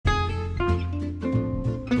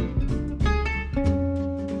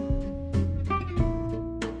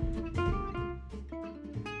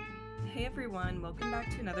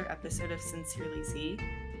another episode of Sincerely Z.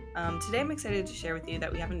 Today I'm excited to share with you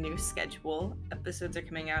that we have a new schedule. Episodes are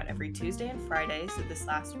coming out every Tuesday and Friday, so this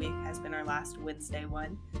last week has been our last Wednesday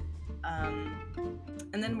one.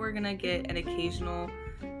 And then we're going to get an occasional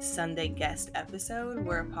Sunday guest episode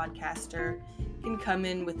where a podcaster can come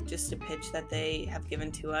in with just a pitch that they have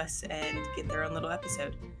given to us and get their own little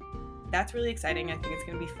episode. That's really exciting. I think it's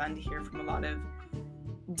going to be fun to hear from a lot of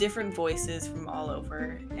different voices from all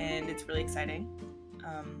over, and it's really exciting.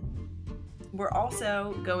 We're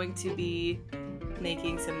also going to be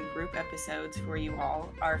making some group episodes for you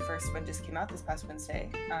all. Our first one just came out this past Wednesday.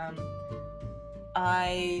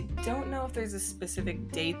 I don't know if there's a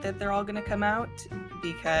specific date that they're all going to come out,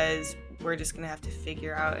 because we're just going to have to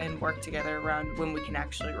figure out and work together around when we can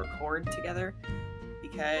actually record together,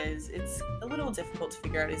 because it's a little difficult to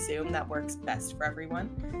figure out a Zoom that works best for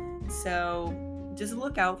everyone. So just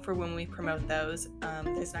look out for when we promote those.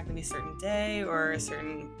 There's not going to be a certain day or a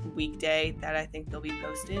certain weekday that I think they'll be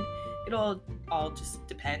posted. It'll all just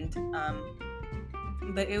depend.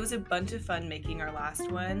 But it was a bunch of fun making our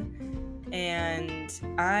last one, and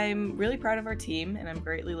I'm really proud of our team, and I'm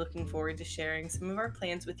greatly looking forward to sharing some of our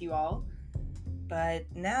plans with you all. But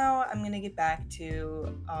now I'm going to get back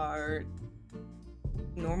to our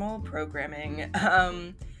normal programming.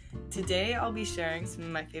 Today I'll be sharing some of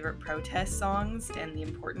my favorite protest songs and the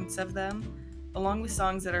importance of them, along with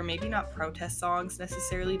songs that are maybe not protest songs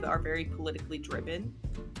necessarily, but are very politically driven.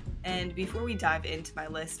 And before we dive into my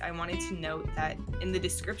list, I wanted to note that in the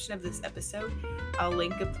description of this episode, I'll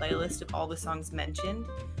link a playlist of all the songs mentioned.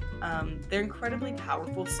 They're incredibly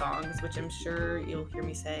powerful songs, which I'm sure you'll hear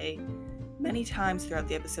me say many times throughout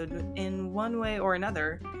the episode in one way or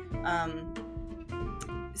another.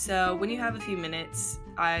 So when you have a few minutes,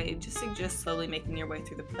 I just suggest slowly making your way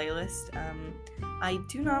through the playlist. I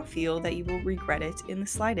do not feel that you will regret it in the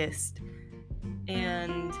slightest.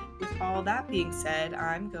 And with all that being said,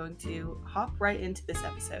 I'm going to hop right into this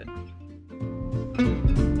episode.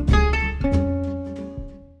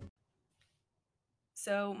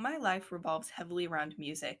 So my life revolves heavily around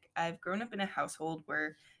music. I've grown up in a household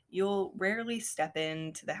where you'll rarely step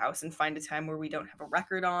into the house and find a time where we don't have a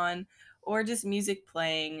record on or just music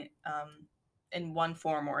playing in one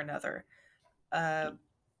form or another.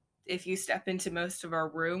 If you step into most of our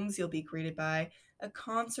rooms, you'll be greeted by a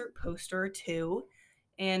concert poster or two.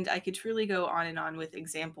 And I could truly go on and on with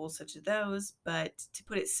examples such as those, but to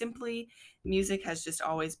put it simply, music has just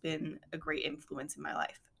always been a great influence in my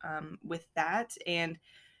life. With that, and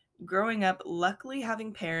growing up, luckily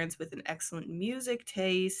having parents with an excellent music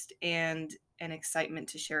taste and an excitement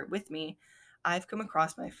to share it with me, I've come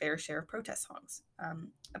across my fair share of protest songs.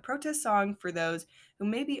 A protest song, for those who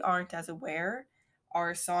maybe aren't as aware,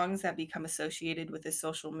 are songs that become associated with a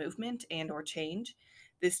social movement and or change.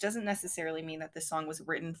 This doesn't necessarily mean that the song was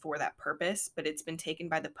written for that purpose, but it's been taken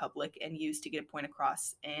by the public and used to get a point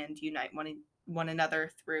across and unite one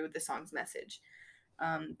another through the song's message.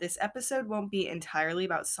 This episode won't be entirely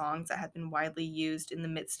about songs that have been widely used in the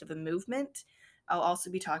midst of a movement. I'll also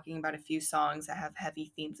be talking about a few songs that have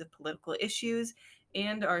heavy themes of political issues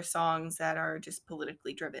and are songs that are just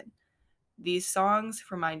politically driven. These songs,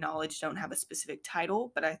 from my knowledge, don't have a specific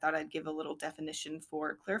title, but I thought I'd give a little definition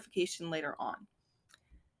for clarification later on.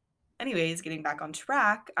 Anyways, getting back on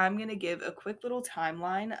track, I'm going to give a quick little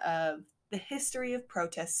timeline of the history of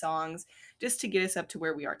protest songs just to get us up to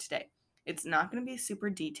where we are today. It's not going to be super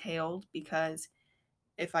detailed, because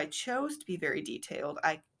if I chose to be very detailed,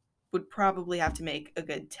 I would probably have to make a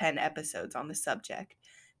good 10 episodes on the subject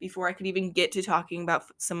before I could even get to talking about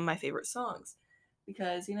some of my favorite songs.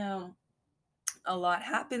 Because, a lot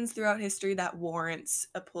happens throughout history that warrants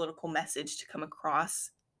a political message to come across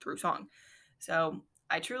through song. So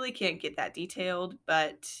I truly can't get that detailed,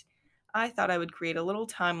 but I thought I would create a little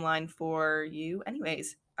timeline for you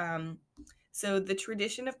anyways. So the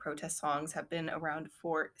tradition of protest songs have been around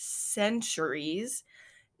for centuries,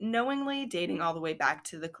 knowingly dating all the way back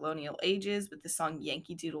to the colonial ages with the song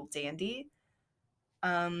Yankee Doodle Dandy,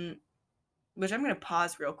 which I'm going to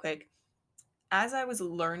pause real quick. As I was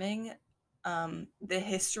learning the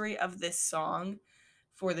history of this song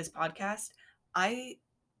for this podcast, I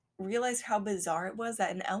realized how bizarre it was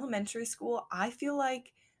that in elementary school, I feel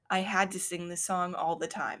like I had to sing this song all the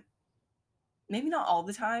time. Maybe not all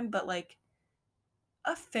the time, but like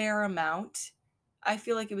a fair amount. I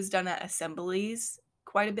feel like it was done at assemblies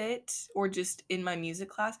quite a bit, or just in my music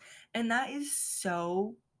class. And that is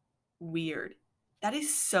so weird. That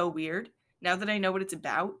is so weird. Now that I know what it's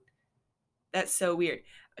about, that's so weird.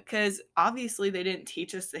 Because obviously they didn't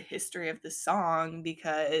teach us the history of the song,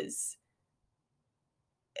 because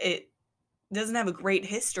it doesn't have a great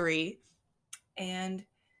history. And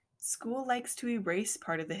school likes to erase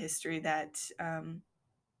part of the history that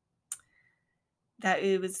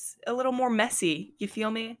it was a little more messy. You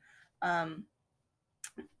feel me? Um,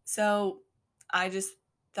 so I just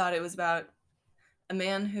thought it was about a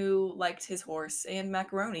man who liked his horse and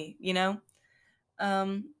macaroni, you know?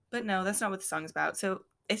 But no, that's not what the song's about. So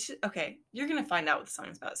it's just, okay, you're gonna find out what the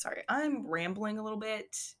song's about. Sorry, I'm rambling a little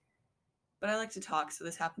bit, but I like to talk, so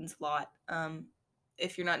this happens a lot.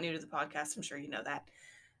 If you're not new to the podcast, I'm sure you know that.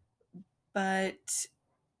 But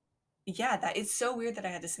yeah, that is so weird that I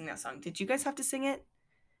had to sing that song. Did you guys have to sing it?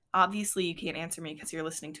 Obviously, you can't answer me because you're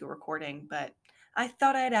listening to a recording, but I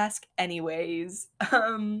thought I'd ask anyways.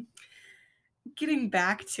 Getting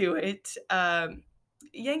back to it,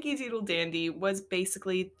 Yankee Doodle Dandy was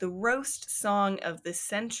basically the roast song of the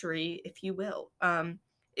century, if you will.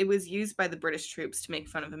 It was used by the British troops to make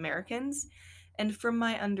fun of Americans. And from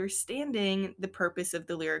my understanding, the purpose of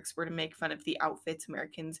the lyrics were to make fun of the outfits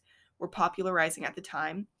Americans were popularizing at the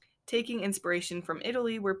time, taking inspiration from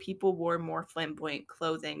Italy, where people wore more flamboyant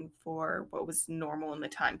clothing for what was normal in the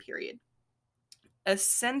time period.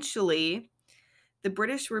 Essentially, the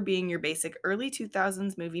British were being your basic early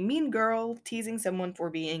 2000s movie Mean Girl, teasing someone for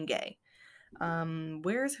being gay.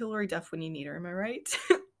 Where's Hilary Duff when you need her? Am I right?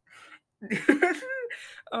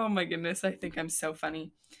 Oh my goodness, I think I'm so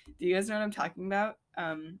funny. Do you guys know what I'm talking about?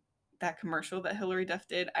 That commercial that Hilary Duff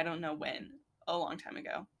did, I don't know when, a long time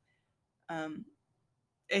ago. Um,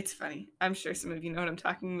 it's funny. I'm sure some of you know what I'm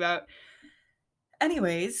talking about.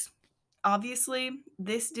 Anyways, obviously,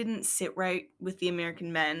 this didn't sit right with the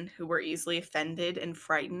American men who were easily offended and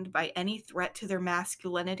frightened by any threat to their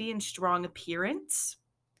masculinity and strong appearance.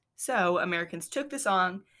 So, Americans took the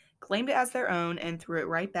song, claimed it as their own, and threw it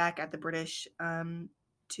right back at the British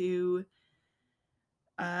to,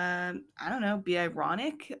 I don't know, be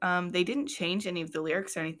ironic. They didn't change any of the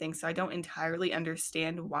lyrics or anything, so I don't entirely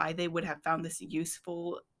understand why they would have found this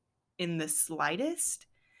useful in the slightest.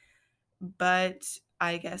 But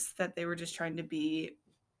I guess that they were just trying to be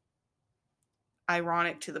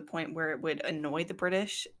ironic to the point where it would annoy the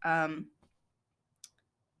British.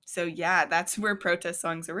 So yeah, that's where protest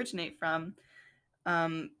songs originate from.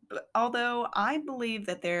 But although I believe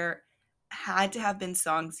that there had to have been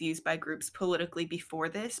songs used by groups politically before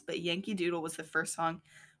this, but Yankee Doodle was the first song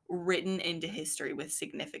written into history with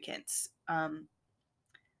significance. But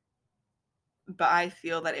I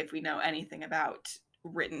feel that if we know anything about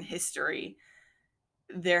written history,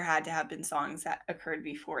 there had to have been songs that occurred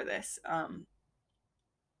before this.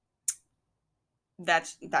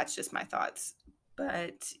 That's just my thoughts.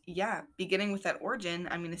 But yeah, beginning with that origin,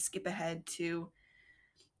 I'm going to skip ahead to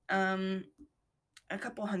um a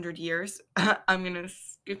couple hundred years. I'm going to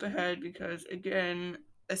skip ahead because again,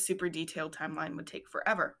 a super detailed timeline would take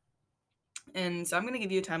forever. And so I'm going to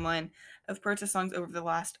give you a timeline of protest songs over the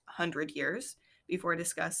last 100 years before I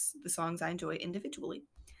discuss the songs I enjoy individually.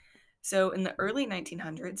 So, in the early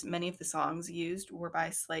 1900s, many of the songs used were by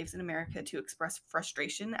slaves in America to express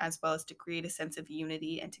frustration as well as to create a sense of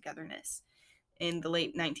unity and togetherness. In the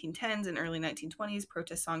late 1910s and early 1920s,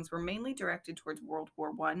 protest songs were mainly directed towards World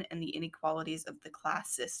War I and the inequalities of the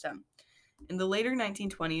class system. In the later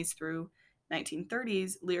 1920s through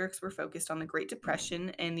 1930s, lyrics were focused on the Great Depression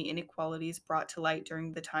and the inequalities brought to light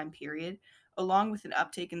during the time period, along with an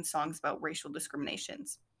uptake in songs about racial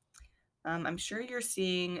discriminations. I'm sure you're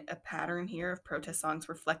seeing a pattern here of protest songs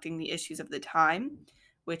reflecting the issues of the time,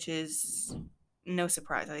 which is no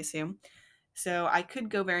surprise, I assume. So I could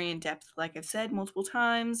go very in depth, like I've said multiple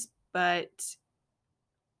times, but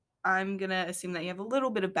I'm going to assume that you have a little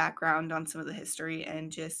bit of background on some of the history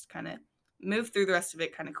and just kind of move through the rest of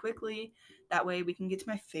it kind of quickly. That way we can get to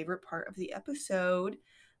my favorite part of the episode.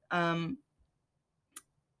 And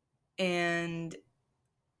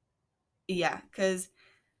yeah, because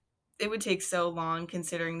it would take so long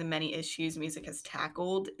considering the many issues music has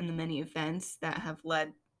tackled and the many events that have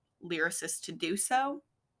led lyricists to do so.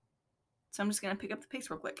 So I'm just going to pick up the pace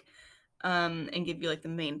real quick and give you like the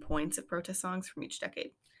main points of protest songs from each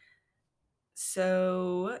decade.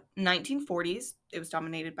 So 1940s, it was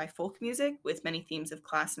dominated by folk music with many themes of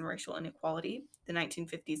class and racial inequality. The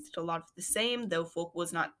 1950s did a lot of the same, though folk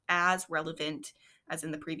was not as relevant as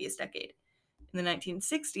in the previous decade. In the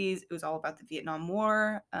 1960s, it was all about the Vietnam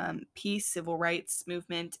War, peace, civil rights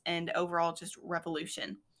movement, and overall just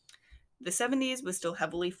revolution. The 70s was still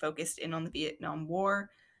heavily focused in on the Vietnam War.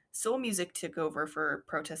 Soul music took over for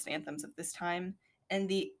protest anthems of this time. And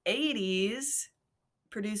the 80s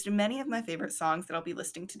produced many of my favorite songs that I'll be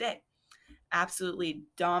listing today. Absolutely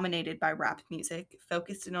dominated by rap music,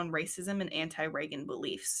 focused in on racism and anti Reagan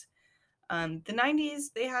beliefs. The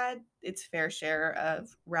 90s, they had its fair share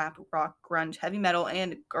of rap, rock, grunge, heavy metal,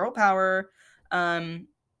 and girl power. Um,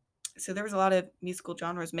 so there was a lot of musical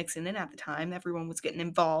genres mixing in at the time. Everyone was getting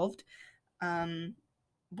involved. Um,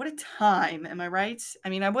 what a time, am I right? I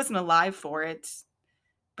mean, I wasn't alive for it,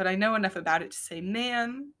 but I know enough about it to say,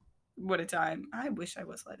 man, what a time. I wish I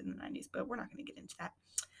was alive in the 90s, but we're not going to get into that.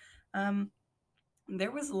 Um,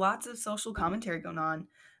 there was lots of social commentary going on,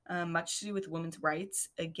 much to do with women's rights,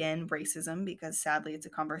 again, racism, because sadly it's a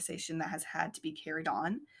conversation that has had to be carried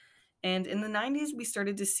on. And in the 90s, we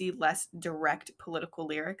started to see less direct political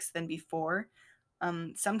lyrics than before.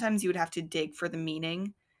 Sometimes you would have to dig for the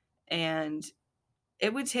meaning, and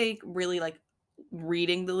it would take really like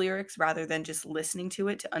reading the lyrics rather than just listening to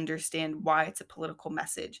it to understand why it's a political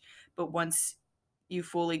message. But once you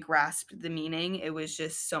fully grasped the meaning, it was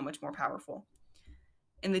just so much more powerful.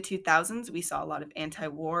 In the 2000s, we saw a lot of anti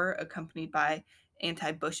war accompanied by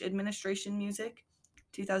anti Bush administration music.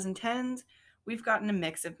 2010s, we've gotten a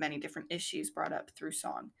mix of many different issues brought up through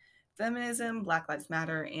song: feminism, Black Lives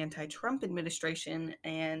Matter, anti Trump administration,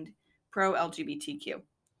 and pro LGBTQ.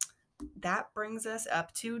 That brings us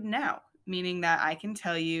up to now, meaning that I can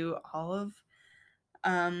tell you all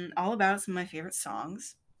about some of my favorite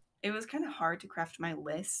songs. It was kind of hard to craft my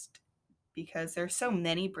list because there's so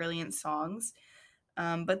many brilliant songs,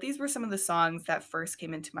 but these were some of the songs that first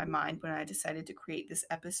came into my mind when I decided to create this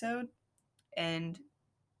episode. And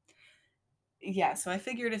yeah, so I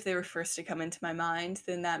figured if they were first to come into my mind,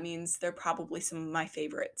 then that means they're probably some of my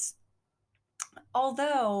favorites.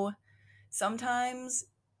 Although sometimes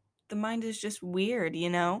the mind is just weird, you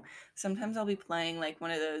know? Sometimes I'll be playing like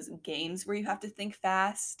one of those games where you have to think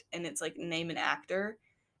fast and it's like name an actor.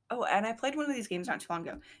 Oh, and I played one of these games not too long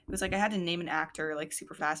ago. It was like I had to name an actor like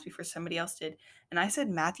super fast before somebody else did. And I said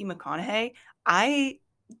Matthew McConaughey. I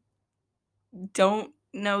don't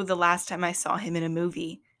know the last time I saw him in a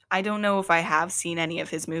movie. I don't know if I have seen any of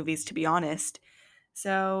his movies, to be honest.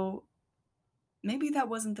 So maybe that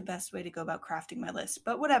wasn't the best way to go about crafting my list,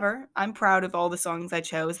 but whatever. I'm proud of all the songs I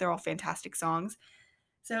chose. They're all fantastic songs.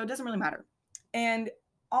 So it doesn't really matter. And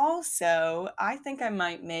also, I think I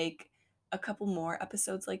might make a couple more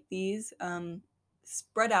episodes like these,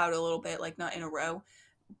 spread out a little bit, like not in a row,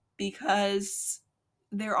 because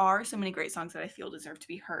there are so many great songs that I feel deserve to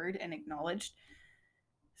be heard and acknowledged.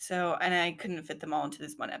 So, and I couldn't fit them all into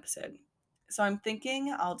this one episode. So I'm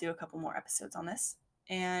thinking I'll do a couple more episodes on this.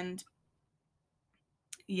 And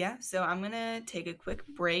yeah, so I'm going to take a quick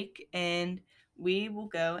break and we will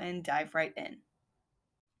go and dive right in.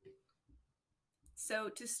 So,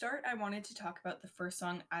 to start, I wanted to talk about the first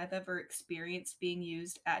song I've ever experienced being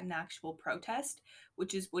used at an actual protest,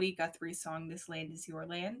 which is Woody Guthrie's song, This Land Is Your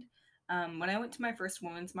Land. When I went to my first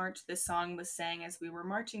Women's March, this song was sang as we were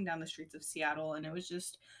marching down the streets of Seattle, and it was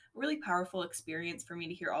just a really powerful experience for me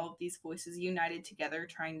to hear all of these voices united together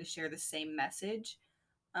trying to share the same message.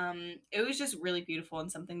 It was just really beautiful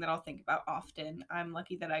and something that I'll think about often. I'm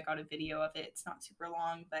lucky that I got a video of it. It's not super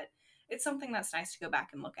long, but it's something that's nice to go back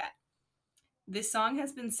and look at. This song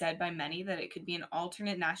has been said by many that it could be an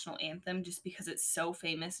alternate national anthem just because it's so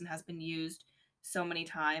famous and has been used so many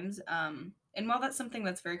times. And while that's something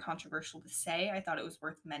that's very controversial to say, I thought it was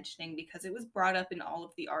worth mentioning because it was brought up in all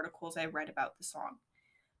of the articles I read about the song.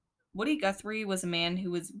 Woody Guthrie was a man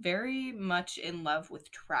who was very much in love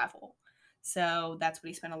with travel. So that's what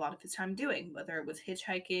he spent a lot of his time doing, whether it was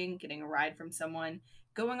hitchhiking, getting a ride from someone,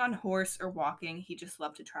 going on horse, or walking. He just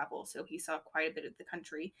loved to travel. So he saw quite a bit of the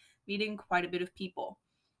country, meeting quite a bit of people.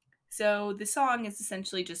 So the song is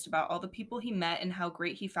essentially just about all the people he met and how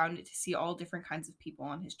great he found it to see all different kinds of people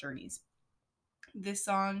on his journeys. This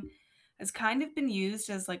song has kind of been used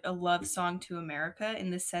as like a love song to America in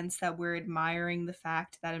the sense that we're admiring the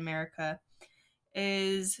fact that America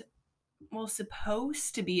is, well,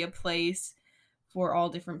 supposed to be a place for all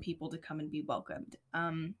different people to come and be welcomed.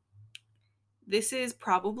 This is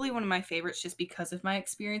probably one of my favorites just because of my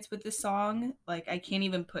experience with this song. Like, I can't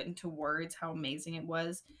even put into words how amazing it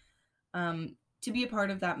was to be a part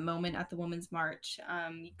of that moment at the Women's March.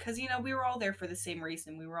 Because, you know, we were all there for the same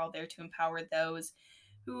reason. We were all there to empower those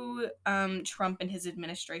who Trump and his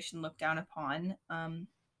administration looked down upon.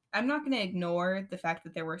 I'm not going to ignore the fact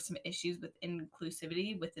that there were some issues with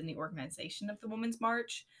inclusivity within the organization of the Women's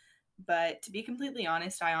March. But to be completely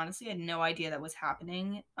honest, I honestly had no idea that was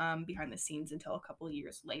happening behind the scenes until a couple of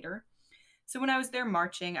years later. So when I was there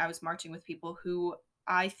marching, I was marching with people who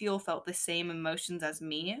I feel felt the same emotions as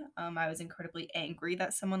me. I was incredibly angry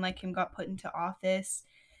that someone like him got put into office,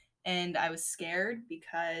 and I was scared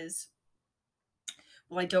because,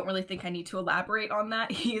 well, I don't really think I need to elaborate on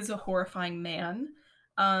that. He is a horrifying man.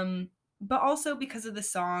 Um, but also because of the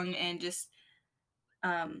song and just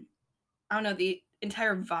um I don't know, the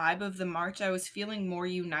entire vibe of the march, I was feeling more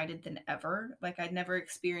united than ever. Like I'd never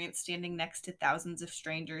experienced standing next to thousands of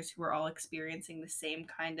strangers who were all experiencing the same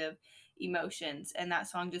kind of emotions. And that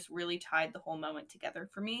song just really tied the whole moment together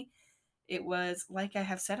for me. It was, like I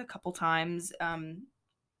have said a couple times,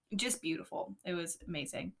 just beautiful. It was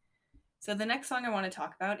amazing. So the next song I want to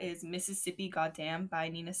talk about is Mississippi Goddam by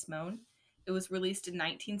Nina Simone. It was released in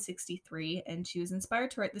 1963, and she was inspired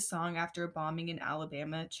to write the song after a bombing in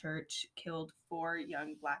Alabama church killed four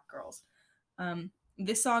young black girls.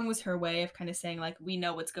 This song was her way of kind of saying, like, we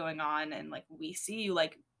know what's going on, and like, we see you,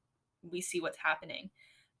 like, we see what's happening.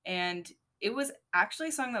 And it was actually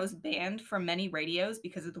a song that was banned from many radios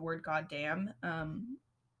because of the word goddamn.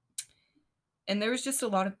 And there was just a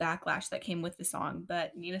lot of backlash that came with the song.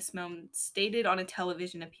 But Nina Simone stated on a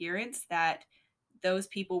television appearance that those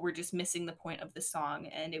people were just missing the point of the song,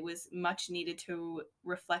 and it was much needed to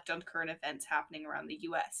reflect on current events happening around the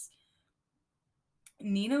US.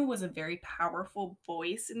 Nina was a very powerful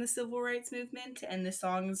voice in the civil rights movement, and the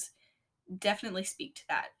songs definitely speak to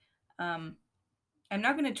that. Um, I'm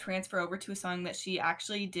now going to transfer over to a song that she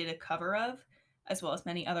actually did a cover of, as well as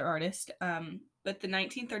many other artists. But the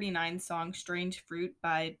 1939 song Strange Fruit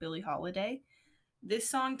by Billie Holiday. This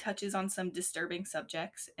song touches on some disturbing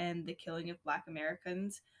subjects and the killing of Black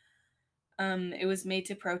Americans. It was made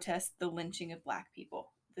to protest the lynching of Black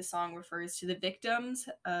people. The song refers to the victims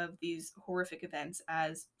of these horrific events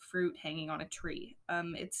as fruit hanging on a tree.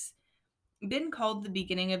 It's been called the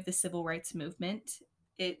beginning of the civil rights movement.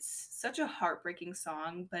 It's such a heartbreaking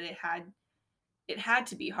song, but it had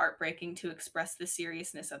to be heartbreaking to express the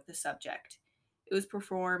seriousness of the subject. It was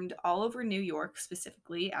performed all over New York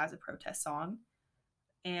specifically as a protest song,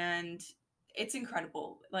 and it's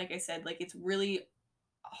incredible. Like I said, like it's really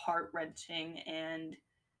heart-wrenching and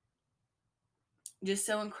just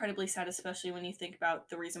so incredibly sad, especially when you think about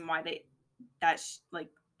the reason why like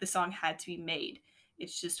the song had to be made.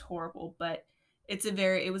 It's just horrible, but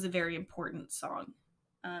it was a very important song.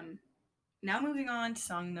 Um, Now moving on to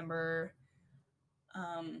song number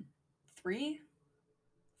um, 3,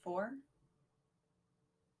 4.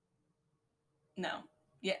 No,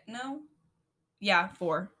 yeah, no, yeah,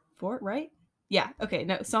 4, 4, right? Yeah, okay,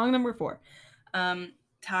 no, song number 4. Um,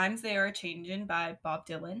 Times They Are Changing by Bob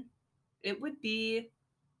Dylan. It would be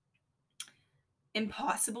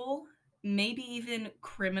impossible, maybe even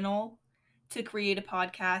criminal, to create a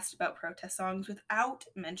podcast about protest songs without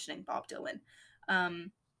mentioning Bob Dylan.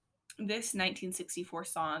 Um, this 1964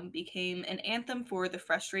 song became an anthem for the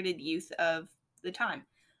frustrated youth of the time.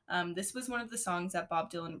 This was one of the songs that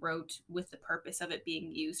Bob Dylan wrote with the purpose of it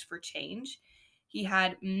being used for change. He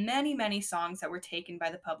had many, many songs that were taken by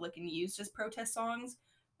the public and used as protest songs,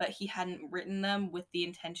 but he hadn't written them with the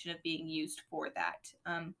intention of being used for that.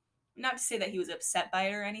 Not to say that he was upset by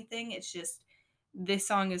it or anything, it's just this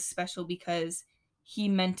song is special because he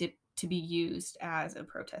meant it to be used as a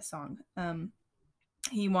protest song.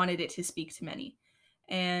 He wanted it to speak to many.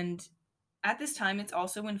 And at this time, it's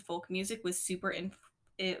also when folk music was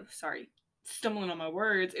sorry, stumbling on my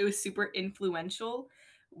words. It was super influential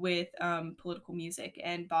with political music,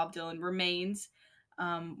 and Bob Dylan remains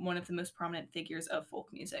one of the most prominent figures of folk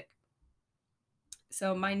music.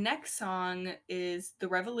 So my next song is "The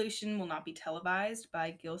Revolution Will Not Be Televised"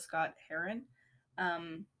 by Gil Scott Heron.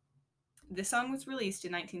 Um, this song was released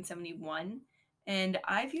in 1971, and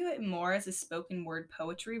I view it more as a spoken word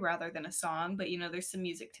poetry rather than a song, but there's some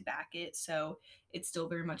music to back it, so it still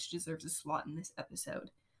very much deserves a slot in this episode.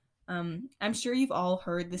 I'm sure you've all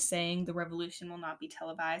heard the saying, the revolution will not be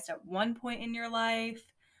televised at one point in your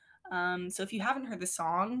life. So if you haven't heard the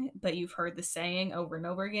song, but you've heard the saying over and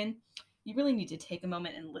over again, you really need to take a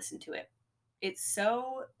moment and listen to it. It's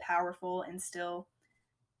so powerful and still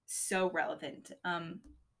so relevant.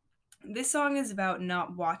 This song is about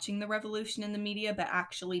not watching the revolution in the media, but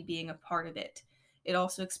actually being a part of it. It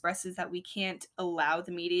also expresses that we can't allow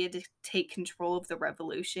the media to take control of the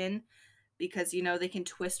revolution because, they can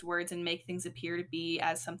twist words and make things appear to be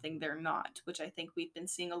as something they're not, which I think we've been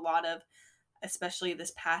seeing a lot of, especially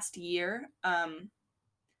this past year. Because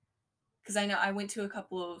I know I went to a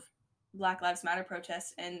couple of Black Lives Matter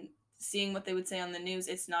protests and seeing what they would say on the news,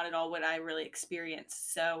 it's not at all what I really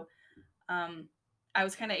experienced. So, um, I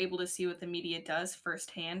was kind of able to see what the media does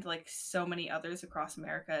firsthand, like so many others across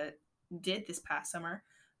America did this past summer.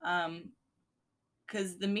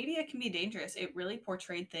 Because the media can be dangerous. It really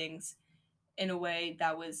portrayed things in a way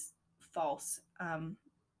that was false.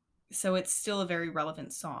 So it's still a very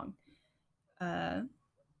relevant song. Uh,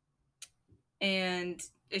 and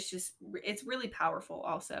it's really powerful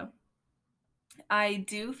also. I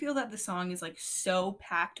do feel that the song is like so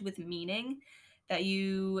packed with meaning that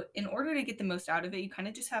you, in order to get the most out of it, you kind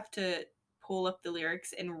of just have to pull up the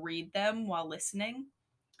lyrics and read them while listening,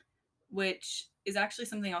 which is actually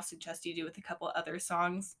something I'll suggest you do with a couple other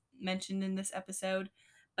songs mentioned in this episode.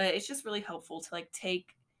 But it's just really helpful to like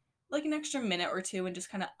take like an extra minute or two and just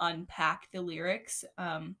kind of unpack the lyrics.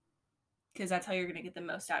 Because that's how you're going to get the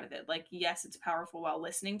most out of it. Like, yes, it's powerful while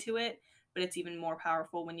listening to it, but it's even more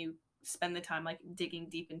powerful when you spend the time like digging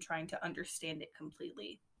deep and trying to understand it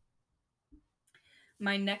completely.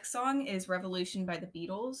 My next song is Revolution by the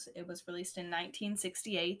Beatles. It was released in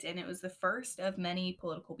 1968 and it was the first of many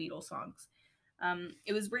political Beatles songs.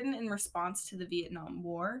 It was written in response to the Vietnam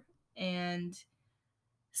War, and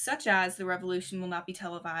such as the revolution will not be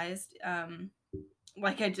televised.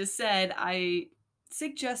 Like I just said, I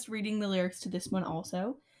suggest reading the lyrics to this one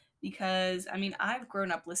also because I mean, I've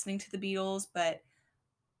grown up listening to the Beatles, but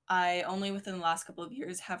I only within the last couple of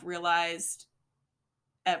years have realized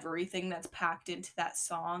everything that's packed into that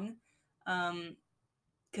song.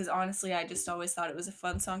 Because honestly, I just always thought it was a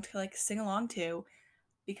fun song to like sing along to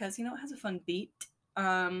because you know it has a fun beat.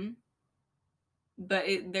 Um, but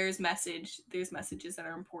there's messages that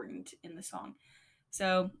are important in the song.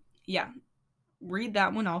 So yeah, read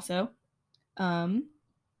that one also. Um,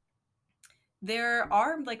 there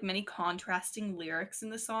are like many contrasting lyrics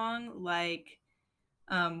in the song, like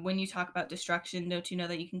when you talk about destruction, don't you know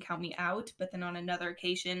that you can count me out? But then on another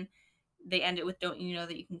occasion, they end it with don't you know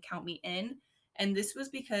that you can count me in? And this was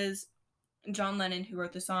because John Lennon, who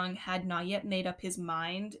wrote the song, had not yet made up his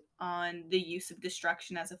mind on the use of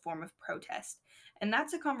destruction as a form of protest. And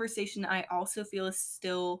that's a conversation I also feel is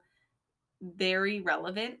still very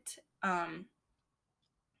relevant.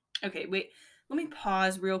 Okay, wait. Let me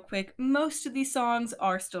pause real quick. Most of these songs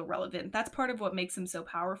are still relevant. That's part of what makes them so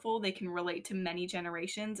powerful. They can relate to many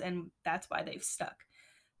generations, and that's why they've stuck.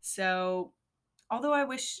 So, although I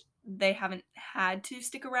wish they haven't had to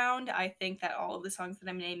stick around, I think that all of the songs that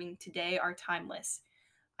I'm naming today are timeless.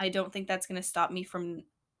 I don't think that's going to stop me from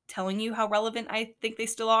telling you how relevant I think they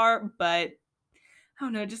still are, but I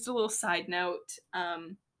don't know, just a little side note.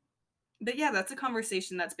 But yeah, that's a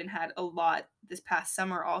conversation that's been had a lot this past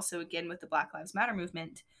summer, also again with the Black Lives Matter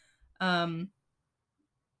movement. Um,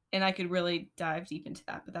 and I could really dive deep into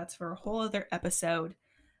that, but that's for a whole other episode.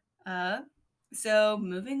 Uh, so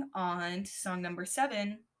moving on to song number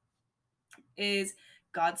 7 is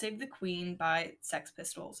God Save the Queen by Sex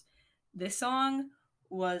Pistols. This song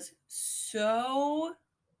was so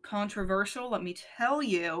controversial, let me tell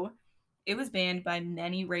you. It was banned by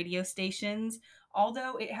many radio stations,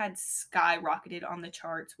 although it had skyrocketed on the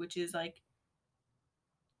charts, which is like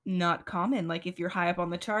not common. Like if you're high up on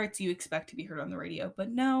the charts, you expect to be heard on the radio.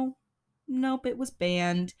 But no, nope, it was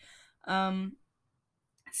banned. Um,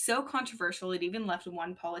 so controversial, it even left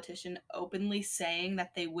one politician openly saying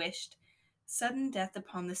that they wished sudden death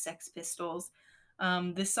upon the Sex Pistols.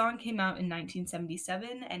 This song came out in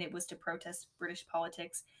 1977, and it was to protest British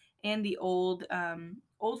politics and the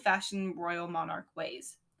old-fashioned royal monarch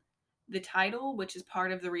ways. The title, which is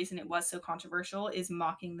part of the reason it was so controversial, is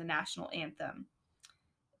mocking the national anthem.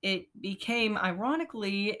 It became,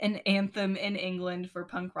 ironically, an anthem in England for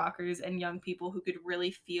punk rockers and young people who could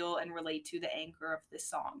really feel and relate to the anger of this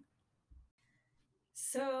song.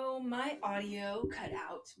 So my audio cut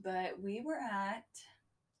out, but we were at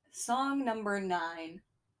song number 9.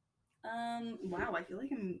 Wow, I feel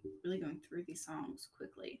like I'm really going through these songs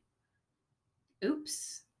quickly.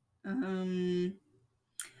 Oops. Um,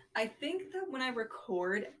 I think that when I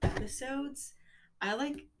record episodes, I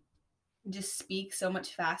like just speak so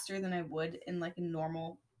much faster than I would in like a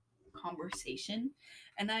normal conversation,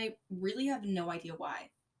 and I really have no idea why.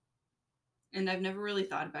 And I've never really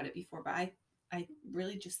thought about it before, but I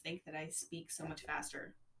really just think that I speak so much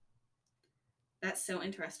faster. That's so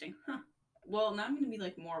interesting. Huh. Well, now I'm going to be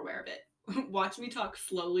like more aware of it. Watch me talk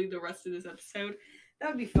slowly the rest of this episode. That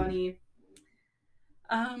would be funny.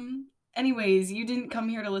 Anyways, you didn't come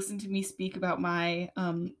here to listen to me speak about my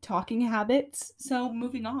talking habits. So,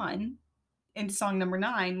 moving on into song number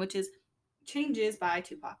 9, which is Changes by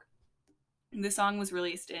Tupac. The song was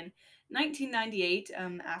released in 1998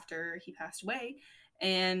 after he passed away,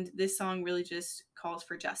 and this song really just calls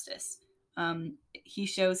for justice. He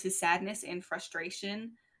shows his sadness and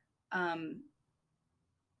frustration um,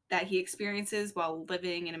 that he experiences while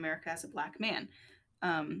living in America as a black man.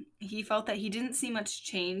 He felt that he didn't see much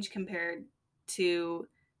change compared to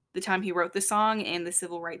the time he wrote the song and the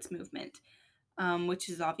civil rights movement, which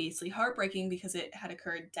is obviously heartbreaking because it had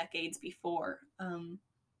occurred decades before.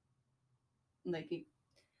 Like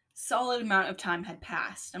solid amount of time had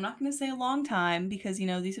passed. I'm not going to say a long time because,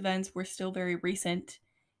 these events were still very recent.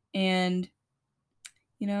 And,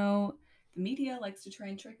 the media likes to try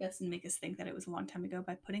and trick us and make us think that it was a long time ago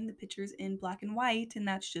by putting the pictures in black and white, and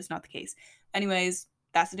that's just not the case. Anyways,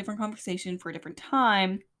 that's a different conversation for a different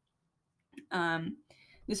time. Um,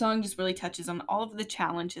 the song just really touches on all of the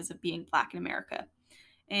challenges of being Black in America.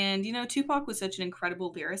 And, Tupac was such an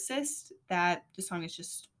incredible lyricist that the song is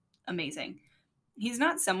just amazing. He's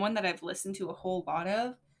not someone that I've listened to a whole lot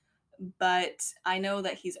of, but I know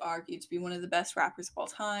that he's argued to be one of the best rappers of all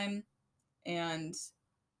time. And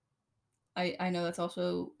I know that's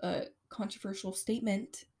also a controversial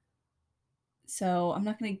statement. So I'm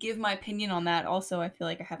not going to give my opinion on that. Also, I feel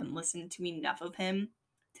like I haven't listened to enough of him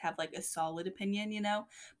to have like a solid opinion.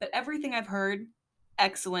 But everything I've heard,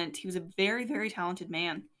 excellent. He was a very, very talented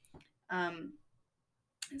man. Um,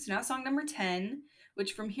 so now song number 10,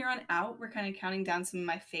 which from here on out, we're kind of counting down some of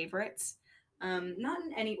my favorites. Not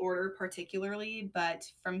in any order particularly, but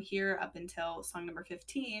from here up until song number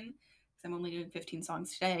 15, because I'm only doing 15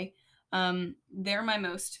 songs today, they're my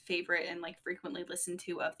most favorite and like frequently listened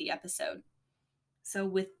to of the episode. So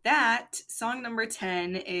with that, song number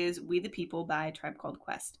 10 is We the People by Tribe Called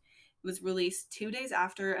Quest. It was released 2 days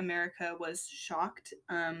after America was shocked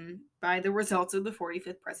by the results of the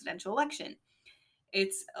 45th presidential election.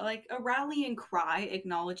 It's like a rallying cry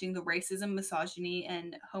acknowledging the racism, misogyny,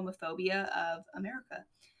 and homophobia of America.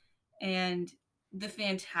 And the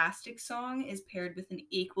fantastic song is paired with an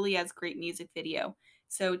equally as great music video.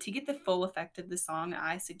 So to get the full effect of the song,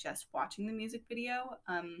 I suggest watching the music video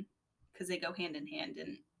because they go hand in hand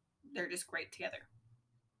and they're just great together.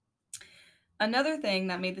 Another thing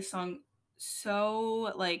that made the song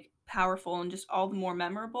so like powerful and just all the more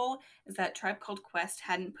memorable is that Tribe Called Quest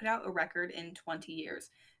hadn't put out a record in 20 years.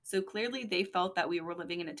 So clearly they felt that we were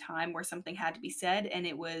living in a time where something had to be said and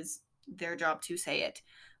it was their job to say it.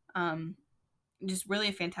 Um, just really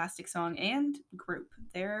a fantastic song and group.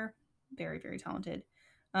 They're very, very talented.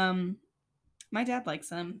 Um, my dad likes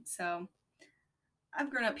them, so I've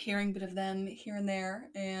grown up hearing a bit of them here and there,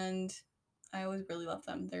 and I always really love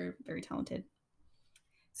them. They're very talented.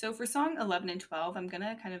 So for song 11 and 12, I'm going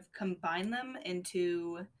to kind of combine them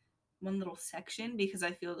into one little section because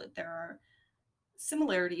I feel that there are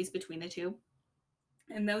similarities between the two.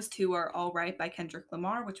 And those two are All Right by Kendrick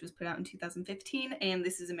Lamar, which was put out in 2015, and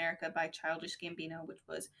This Is America by Childish Gambino, which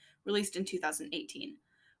was released in 2018.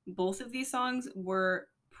 Both of these songs were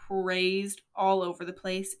praised all over the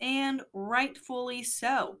place, and rightfully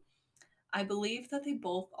so. I believe that they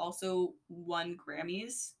both also won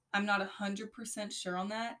Grammys. I'm not 100% sure on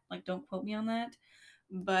that. Like, don't quote me on that.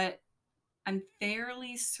 But I'm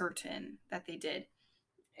fairly certain that they did.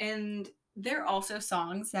 And they're also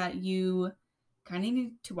songs that you kind of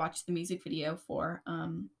need to watch the music video for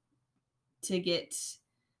to get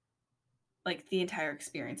like the entire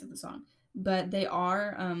experience of the song. But they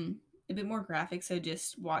are a bit more graphic, so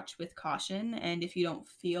just watch with caution. And if you don't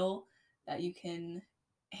feel that you can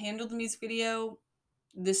handle the music video,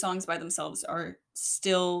 the songs by themselves are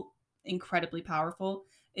still incredibly powerful.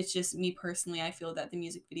 It's just me personally, I feel that the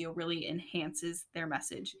music video really enhances their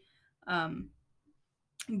message. Um,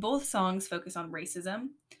 both songs focus on racism.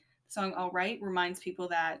 The song All Right reminds people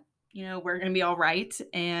that, we're going to be all right,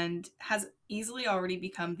 and has easily already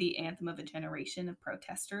become the anthem of a generation of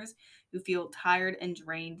protesters who feel tired and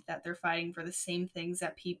drained that they're fighting for the same things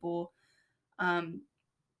that people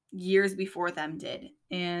years before them did.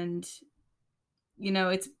 And,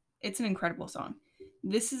 it's an incredible song.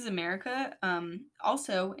 This Is America,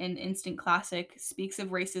 also an instant classic, speaks of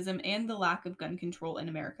racism and the lack of gun control in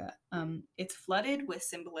America. It's flooded with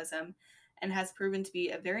symbolism and has proven to be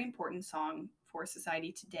a very important song for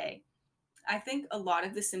society today. I think a lot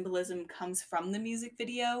of the symbolism comes from the music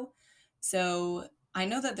video. So I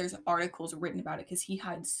know that there's articles written about it because he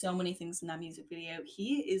hides so many things in that music video.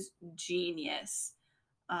 He is genius.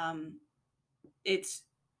 It's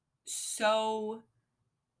so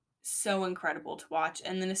incredible to watch,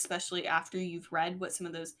 and then especially after you've read what some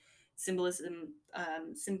of those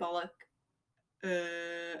symbolic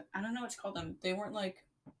I don't know what to call them. They weren't like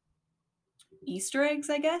Easter eggs,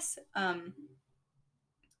 I guess.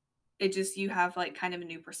 It just, you have like kind of a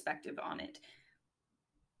new perspective on it,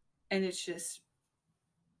 and it's just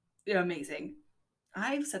amazing.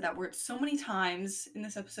 I've said that word so many times in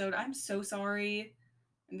this episode. I'm so sorry.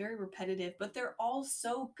 I'm very repetitive, but they're all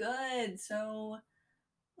so good. So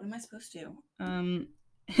what am I supposed to?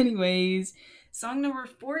 Anyways, song number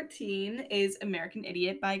 14 is American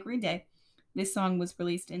Idiot by Green Day. This song was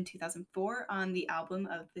released in 2004 on the album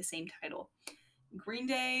of the same title. Green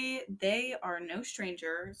Day, they are no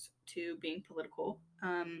strangers to being political.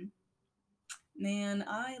 Um, Man,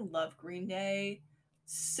 I love Green Day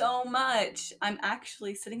so much. I'm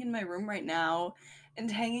actually sitting in my room right now, and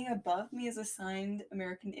hanging above me is a signed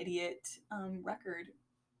American Idiot record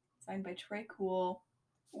signed by Trey Cool.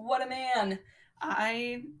 What a man!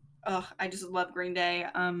 I I just love Green Day.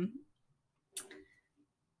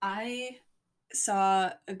 I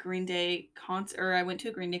saw a Green Day concert, or I went to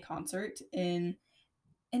a Green Day concert in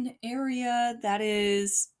an area that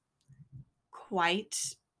is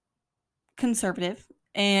quite conservative.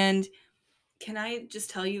 And can I just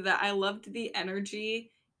tell you that I loved the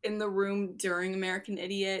energy in the room during American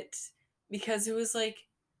Idiot, because it was like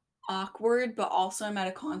awkward, but also I'm at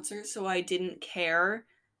a concert, so I didn't care.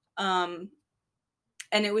 Um,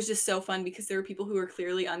 and it was just so fun because there were people who were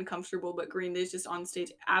clearly uncomfortable, but Green Day's just on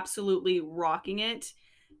stage absolutely rocking it.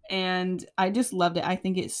 And I just loved it. I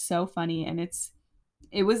think it's so funny, and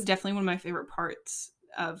it was definitely one of my favorite parts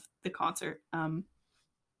of the concert.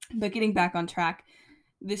 But getting back on track,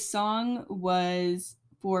 this song was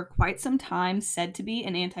for quite some time said to be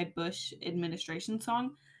an anti-Bush administration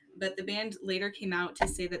song, but the band later came out to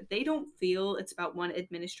say that they don't feel it's about one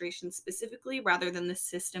administration specifically, rather than the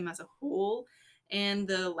system as a whole and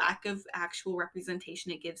the lack of actual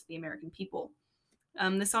representation it gives the American people.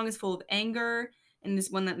 The song is full of anger and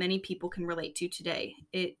is one that many people can relate to today.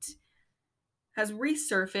 It has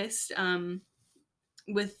resurfaced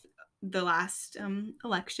with the last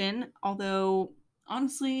election, although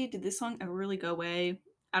honestly, did this song ever really go away?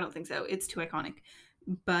 I don't think so. It's too iconic.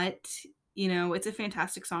 But, it's a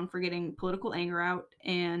fantastic song for getting political anger out,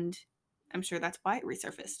 and I'm sure that's why it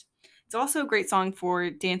resurfaced. It's also a great song for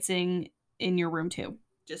dancing in your room, too.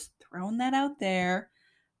 Just throwing that out there.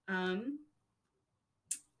 Um,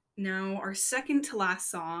 Now, our second to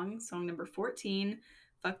last song number 14,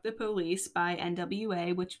 Fuck the Police by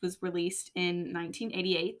NWA, which was released in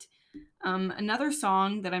 1988. Another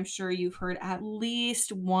song that I'm sure you've heard at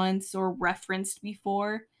least once or referenced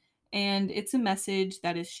before, and it's a message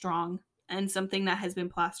that is strong and something that has been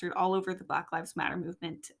plastered all over the Black Lives Matter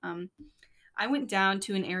movement. I went down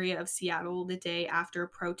to an area of Seattle the day after a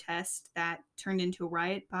protest that turned into a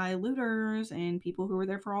riot by looters and people who were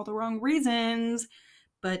there for all the wrong reasons.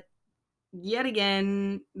 But yet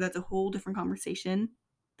again, that's a whole different conversation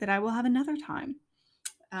that I will have another time.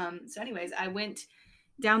 Anyways, I went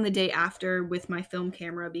down the day after with my film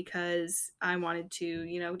camera because I wanted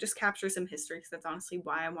to, just capture some history, because that's honestly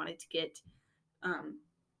why I wanted to get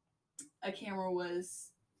a camera,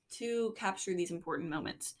 was to capture these important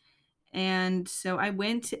moments. And so I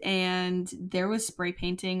went, and there was spray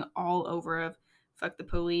painting all over of "Fuck the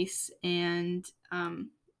Police," and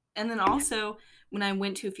then also when I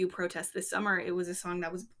went to a few protests this summer, it was a song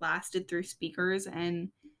that was blasted through speakers,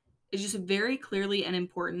 and it's just very clearly an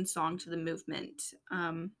important song to the movement.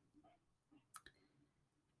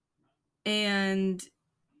 And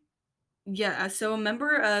yeah, so a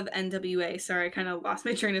member of NWA, sorry, I kind of lost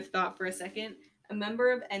my train of thought for a second. A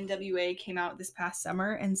member of NWA came out this past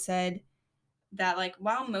summer and said that, like,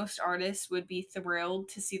 while most artists would be thrilled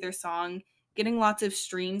to see their song getting lots of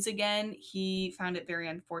streams again, he found it very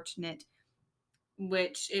unfortunate,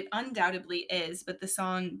 which it undoubtedly is, but the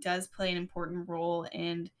song does play an important role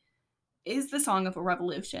and is the song of a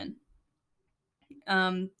revolution.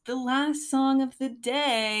 The last song of the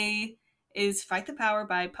day is Fight the Power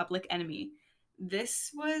by Public Enemy.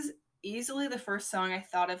 This was easily the first song I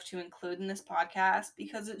thought of to include in this podcast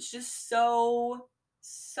because it's just so,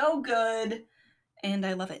 so good, and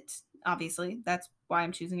I love it. Obviously, that's why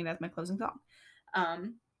I'm choosing it as my closing song.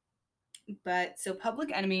 But so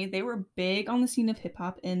Public Enemy, they were big on the scene of hip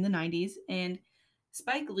hop in the 90s, and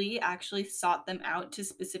Spike Lee actually sought them out to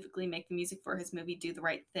specifically make the music for his movie Do the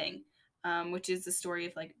Right Thing, which is the story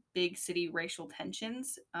of like big city racial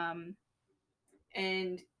tensions.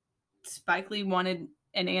 And Spike Lee wanted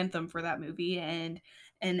an anthem for that movie, and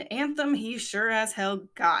an anthem he sure as hell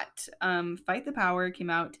got. Fight the Power came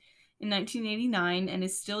out in 1989 and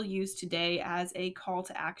is still used today as a call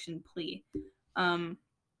to action plea. Man,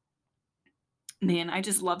 I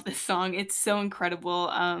just love this song. It's so incredible.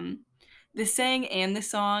 The saying and the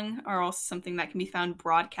song are also something that can be found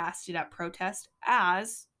broadcasted at protest,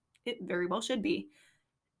 as it very well should be.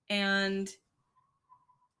 And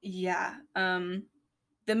yeah, the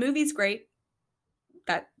movie's great.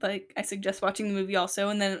 That, like, I suggest watching the movie also.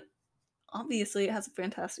 And then obviously it has a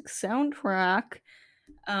fantastic soundtrack.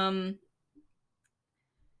 And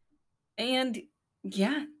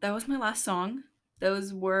yeah, that was my last song.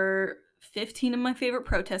 Those were 15 of my favorite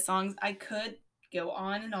protest songs. I could go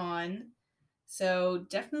on and on. So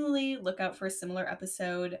definitely look out for a similar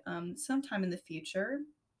episode sometime in the future.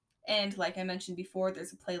 And like I mentioned before,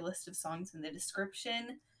 there's a playlist of songs in the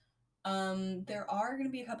description. There are going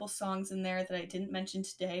to be a couple songs in there that I didn't mention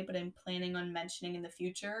today, but I'm planning on mentioning in the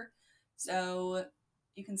future. So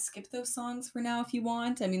you can skip those songs for now if you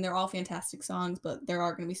want. I mean, they're all fantastic songs, but there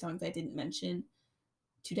are going to be songs I didn't mention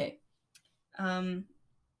today. Um,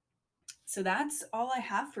 so that's all I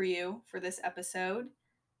have for you for this episode.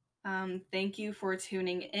 Thank you for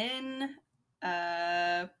tuning in.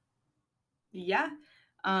 Yeah.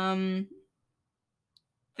 Um,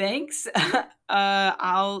 thanks.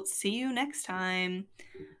 I'll see you next time.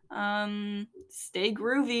 Stay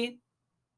groovy.